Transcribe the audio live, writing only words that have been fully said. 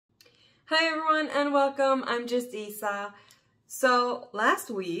Hi everyone and welcome, I'm just Isa. So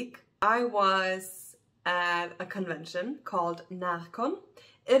last week I was at a convention called Närcon.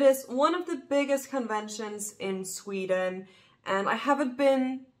 It is one of the biggest conventions in Sweden and I haven't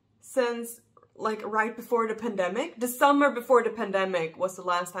been since like right before the pandemic. The summer before the pandemic was the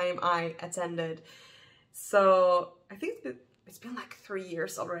last time I attended. So I think it's been like 3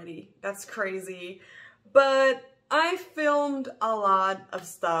 years already. That's crazy. But I filmed a lot of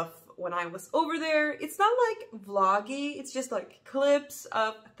stuff when I was over there. It's not like vloggy, it's just like clips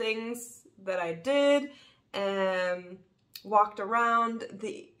of things that I did and walked around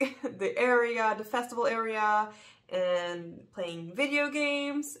the area, the festival area, and playing video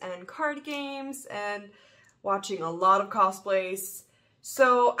games and card games and watching a lot of cosplays.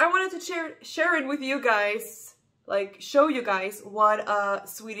 So I wanted to share it with you guys, like show you guys what a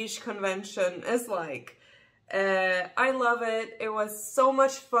Swedish convention is like. I love it. It was so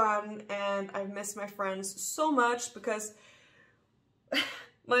much fun and I miss my friends so much because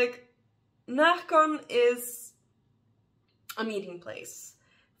like Närcon is a meeting place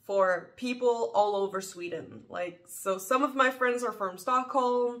for people all over Sweden. Like, so some of my friends are from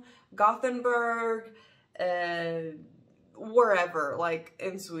Stockholm, Gothenburg, wherever, like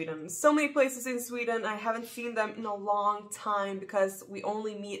in Sweden. So many places in Sweden. I haven't seen them in a long time because we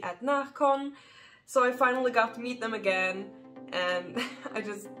only meet at Närcon. So I finally got to meet them again and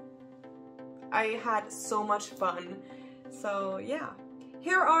I had so much fun. So yeah,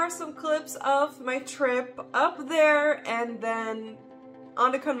 here are some clips of my trip up there and then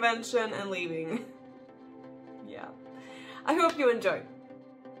on the convention and leaving. Yeah, I hope you enjoy.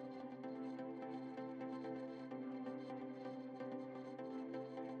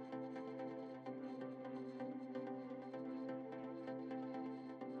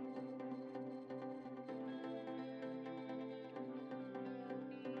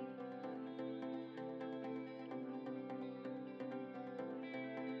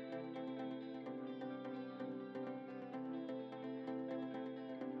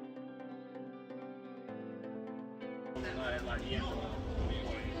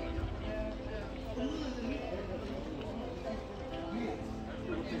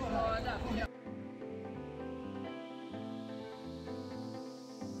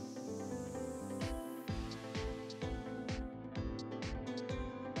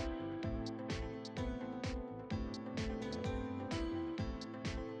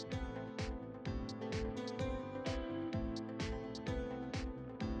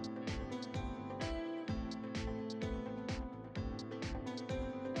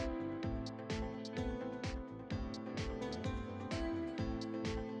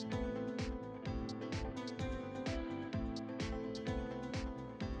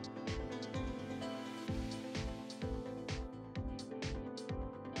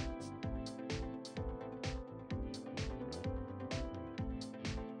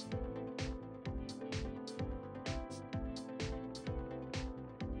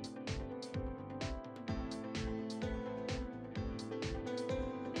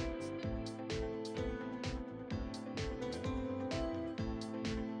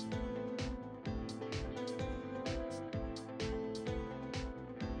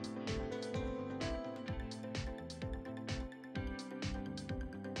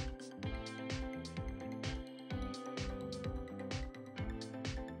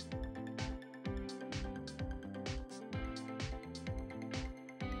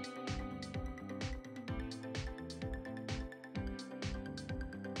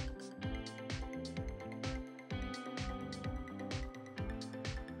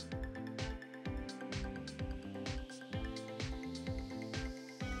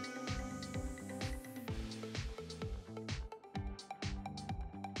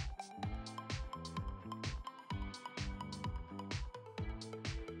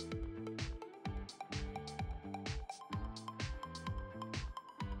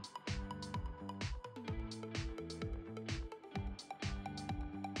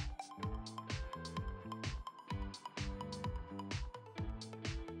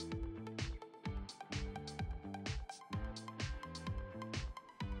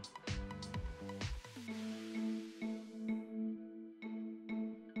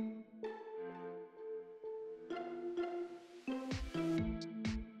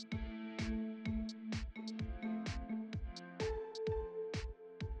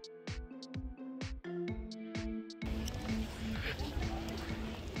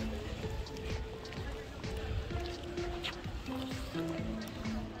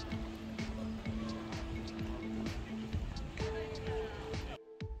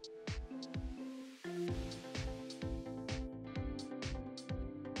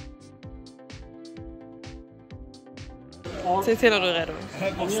 Säg till när du är redo.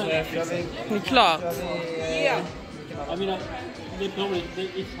 Ni är klar? Yeah. I mean,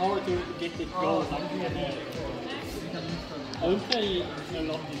 it's hard to get it going. I would play a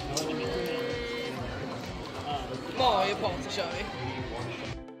lot in tournament. Mario Party kör vi.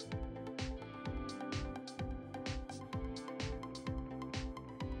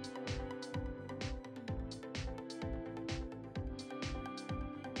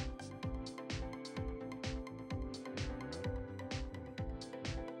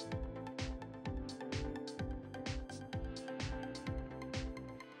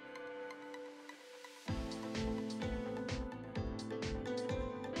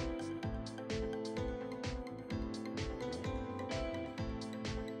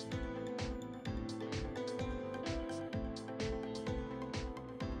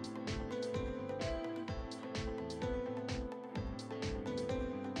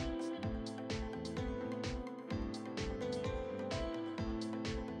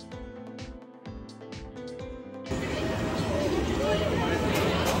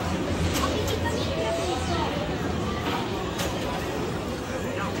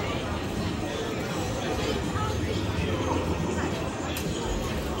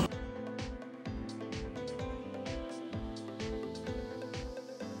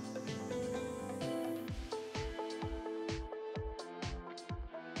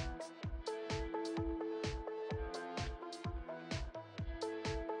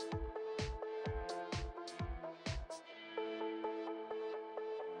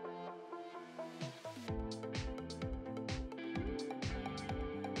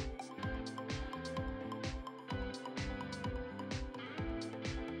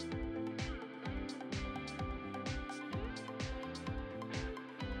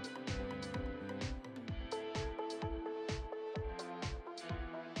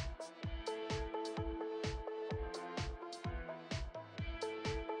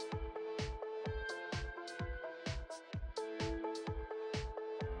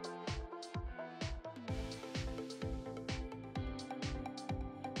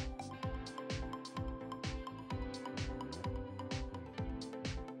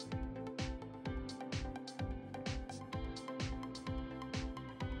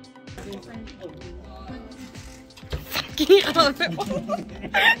 Fucking över.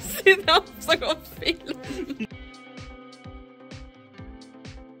 Sina så gott.